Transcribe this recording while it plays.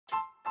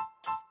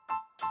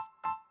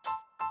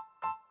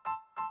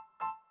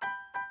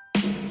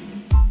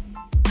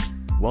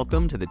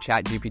Welcome to the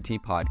ChatGPT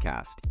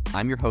podcast.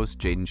 I'm your host,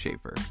 Jaden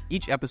Schaefer.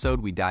 Each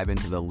episode, we dive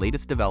into the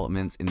latest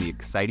developments in the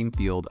exciting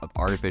field of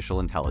artificial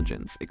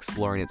intelligence,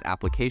 exploring its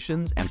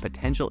applications and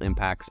potential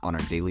impacts on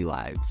our daily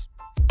lives.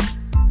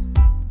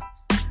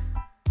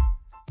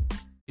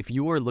 If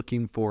you are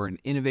looking for an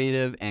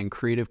innovative and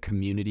creative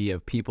community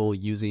of people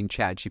using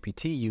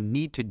ChatGPT, you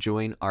need to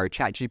join our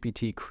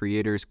ChatGPT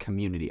creators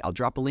community. I'll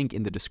drop a link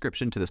in the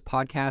description to this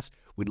podcast.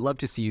 We'd love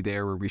to see you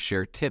there, where we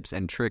share tips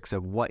and tricks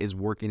of what is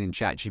working in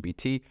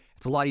ChatGPT.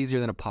 It's a lot easier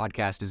than a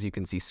podcast, as you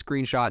can see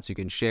screenshots, you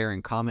can share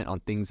and comment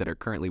on things that are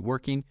currently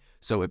working.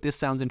 So if this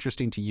sounds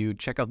interesting to you,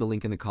 check out the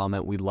link in the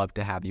comment. We'd love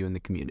to have you in the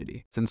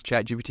community. Since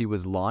ChatGPT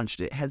was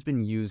launched, it has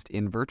been used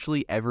in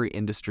virtually every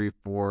industry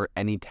for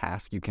any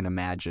task you can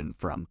imagine,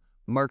 from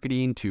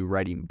marketing to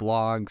writing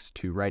blogs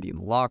to writing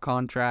law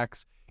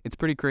contracts. It's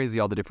pretty crazy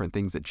all the different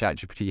things that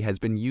ChatGPT has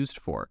been used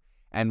for.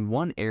 And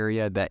one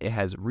area that it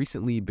has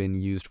recently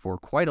been used for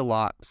quite a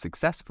lot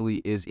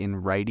successfully is in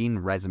writing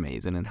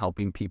resumes and in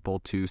helping people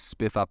to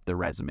spiff up their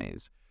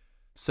resumes.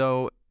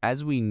 So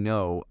as we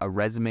know, a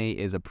resume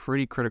is a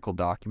pretty critical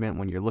document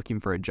when you're looking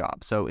for a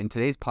job. So in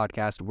today's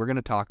podcast, we're going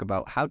to talk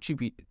about how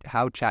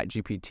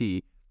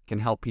ChatGPT can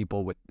help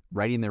people with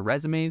writing their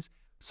resumes.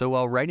 So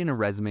while writing a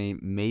resume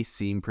may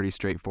seem pretty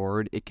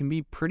straightforward, it can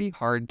be pretty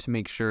hard to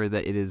make sure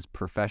that it is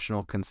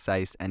professional,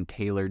 concise, and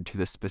tailored to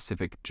the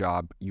specific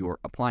job you're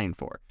applying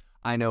for.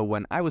 I know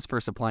when I was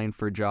first applying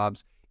for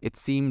jobs, it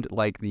seemed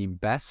like the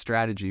best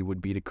strategy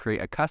would be to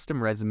create a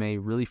custom resume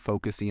really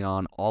focusing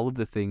on all of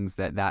the things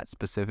that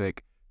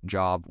specific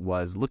job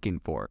was looking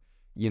for.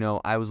 You know,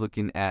 I was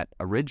looking at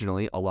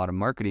originally a lot of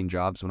marketing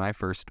jobs when I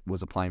first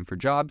was applying for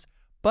jobs,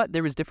 but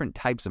there was different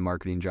types of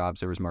marketing jobs.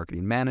 There was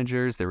marketing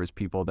managers, there was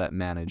people that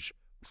manage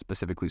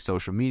specifically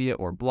social media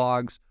or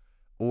blogs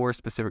or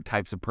specific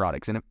types of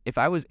products. And if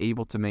I was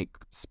able to make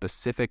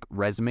specific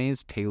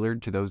resumes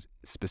tailored to those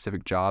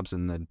specific jobs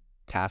and the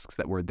tasks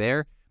that were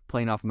there,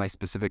 playing off of my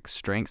specific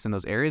strengths in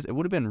those areas, it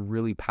would have been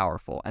really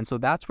powerful. And so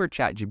that's where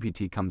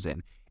ChatGPT comes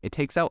in. It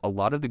takes out a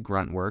lot of the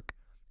grunt work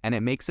and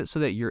it makes it so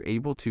that you're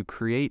able to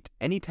create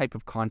any type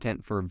of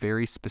content for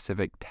very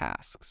specific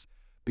tasks.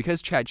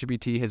 Because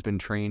ChatGPT has been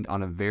trained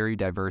on a very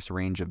diverse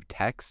range of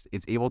text,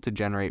 it's able to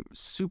generate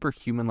super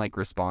human-like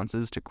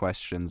responses to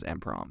questions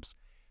and prompts.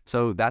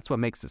 So that's what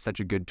makes it such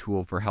a good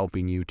tool for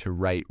helping you to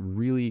write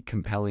really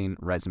compelling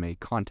resume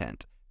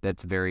content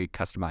that's very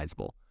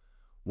customizable.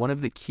 One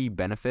of the key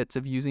benefits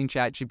of using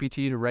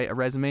ChatGPT to write a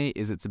resume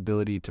is its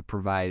ability to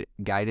provide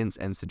guidance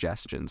and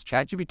suggestions.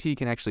 ChatGPT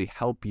can actually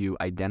help you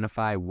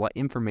identify what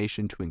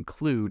information to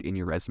include in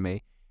your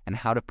resume and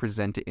how to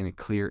present it in a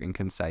clear and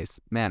concise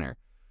manner.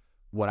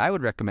 What I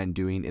would recommend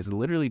doing is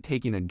literally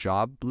taking a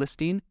job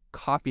listing,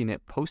 copying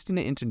it, posting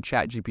it into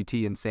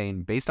ChatGPT and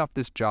saying, based off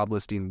this job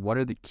listing, what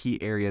are the key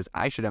areas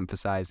I should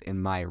emphasize in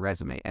my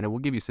resume? And it will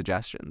give you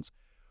suggestions.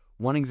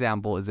 One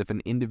example is if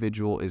an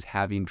individual is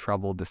having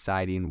trouble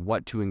deciding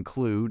what to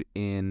include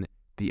in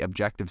the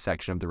objective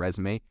section of the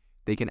resume,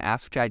 they can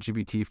ask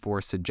ChatGPT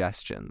for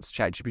suggestions.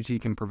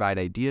 ChatGPT can provide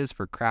ideas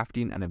for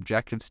crafting an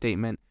objective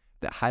statement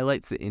that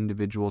highlights the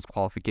individual's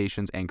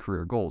qualifications and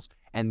career goals.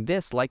 And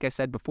this, like I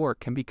said before,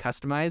 can be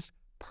customized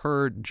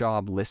per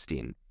job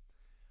listing.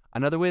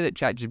 Another way that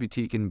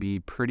ChatGPT can be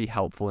pretty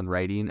helpful in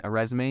writing a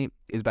resume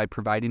is by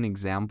providing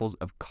examples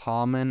of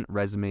common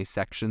resume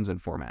sections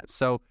and formats.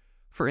 So,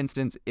 for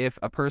instance, if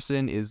a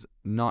person is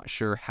not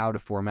sure how to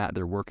format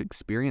their work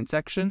experience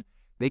section,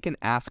 they can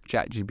ask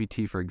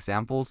ChatGPT for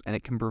examples, and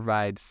it can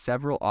provide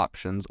several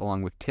options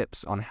along with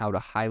tips on how to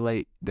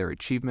highlight their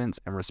achievements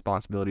and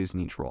responsibilities in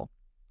each role.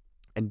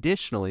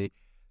 Additionally,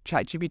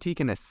 ChatGPT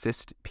can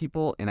assist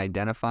people in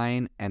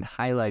identifying and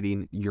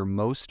highlighting your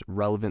most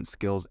relevant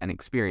skills and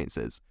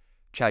experiences.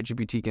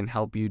 ChatGPT can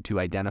help you to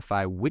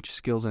identify which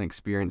skills and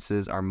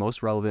experiences are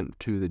most relevant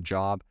to the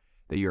job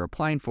that you're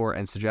applying for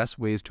and suggest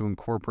ways to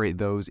incorporate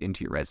those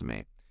into your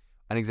resume.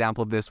 An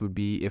example of this would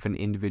be if an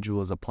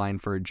individual is applying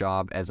for a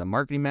job as a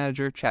marketing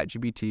manager,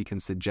 ChatGPT can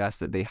suggest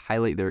that they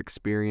highlight their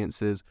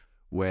experiences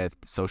with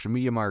social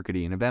media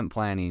marketing, event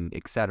planning,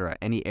 etc.,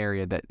 any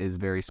area that is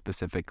very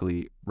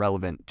specifically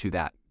relevant to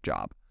that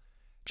job.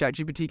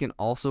 ChatGPT can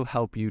also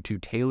help you to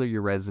tailor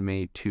your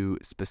resume to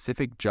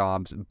specific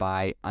jobs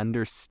by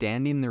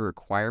understanding the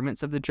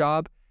requirements of the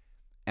job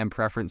and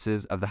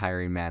preferences of the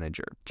hiring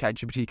manager.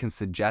 ChatGPT can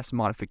suggest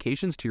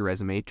modifications to your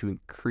resume to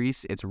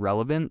increase its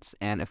relevance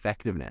and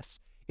effectiveness.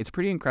 It's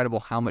pretty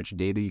incredible how much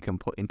data you can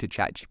put into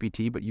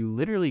ChatGPT, but you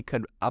literally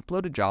could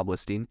upload a job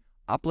listing,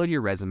 upload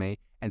your resume,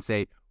 and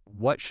say,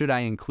 what should I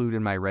include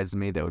in my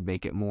resume that would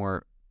make it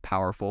more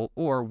powerful?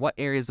 Or what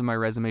areas of my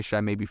resume should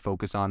I maybe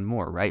focus on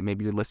more, right?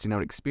 Maybe you're listing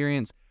out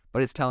experience,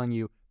 but it's telling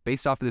you,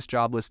 based off of this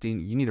job listing,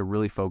 you need to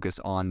really focus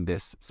on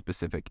this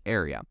specific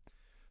area.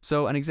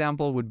 So an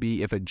example would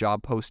be if a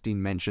job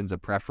posting mentions a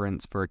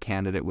preference for a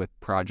candidate with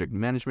project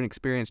management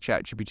experience,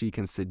 ChatGPT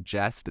can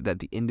suggest that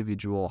the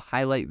individual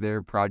highlight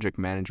their project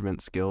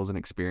management skills and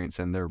experience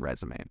in their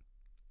resume.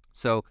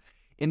 So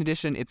in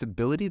addition, its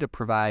ability to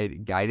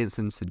provide guidance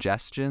and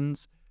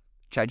suggestions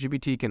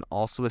ChatGPT can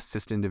also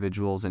assist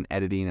individuals in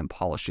editing and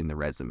polishing the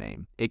resume.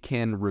 It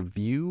can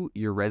review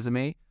your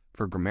resume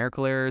for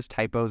grammatical errors,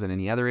 typos, and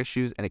any other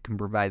issues, and it can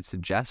provide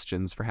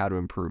suggestions for how to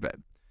improve it.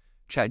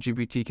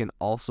 ChatGPT can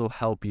also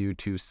help you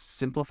to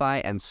simplify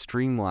and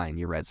streamline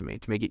your resume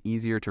to make it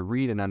easier to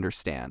read and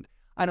understand.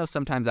 I know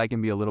sometimes I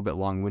can be a little bit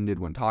long-winded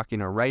when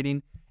talking or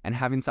writing, and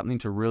having something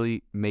to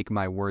really make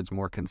my words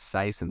more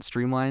concise and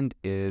streamlined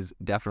is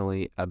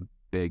definitely a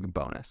big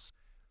bonus.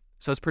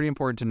 So it's pretty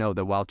important to note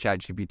that while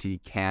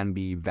ChatGPT can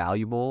be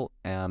valuable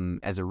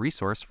as a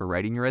resource for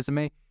writing your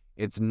resume,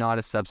 it's not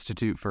a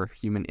substitute for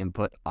human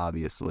input,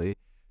 obviously.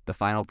 The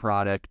final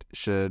product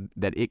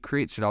that it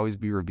creates should always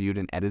be reviewed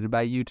and edited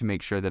by you to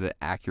make sure that it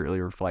accurately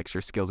reflects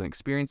your skills and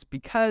experience,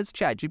 because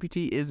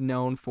ChatGPT is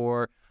known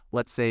for,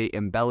 let's say,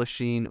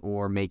 embellishing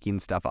or making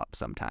stuff up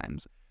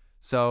sometimes.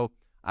 So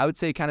I would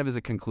say, kind of as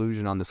a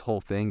conclusion on this whole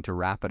thing, to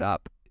wrap it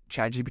up,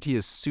 ChatGPT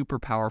is super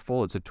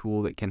powerful. It's a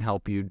tool that can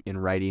help you in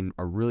writing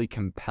a really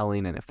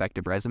compelling and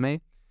effective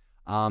resume.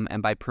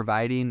 And by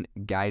providing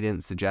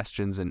guidance,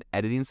 suggestions, and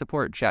editing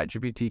support,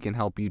 ChatGPT can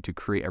help you to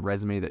create a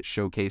resume that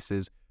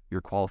showcases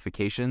your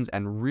qualifications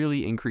and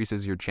really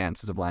increases your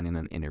chances of landing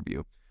an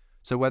interview.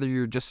 So whether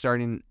you're just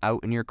starting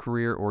out in your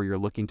career or you're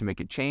looking to make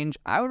a change,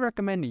 I would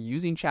recommend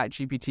using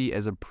ChatGPT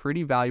as a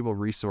pretty valuable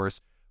resource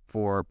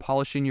for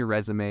polishing your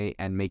resume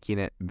and making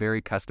it very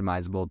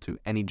customizable to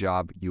any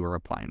job you are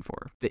applying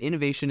for. The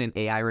innovation in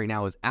AI right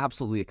now is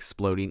absolutely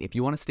exploding. If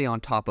you want to stay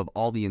on top of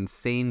all the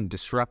insane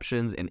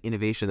disruptions and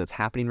innovation that's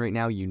happening right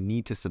now, you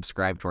need to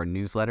subscribe to our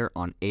newsletter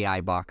on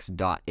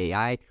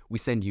aibox.ai. We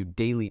send you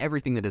daily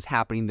everything that is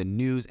happening, the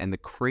news and the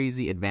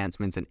crazy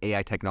advancements in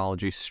AI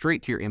technology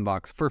straight to your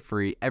inbox for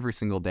free every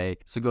single day.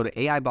 So go to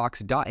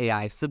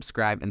aibox.ai,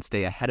 subscribe, and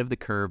stay ahead of the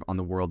curve on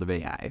the world of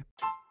AI.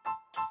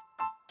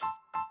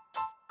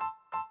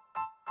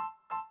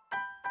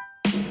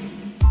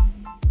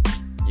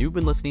 You've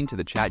been listening to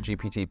the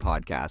ChatGPT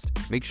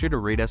podcast. Make sure to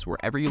rate us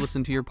wherever you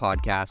listen to your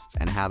podcasts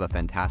and have a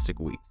fantastic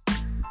week.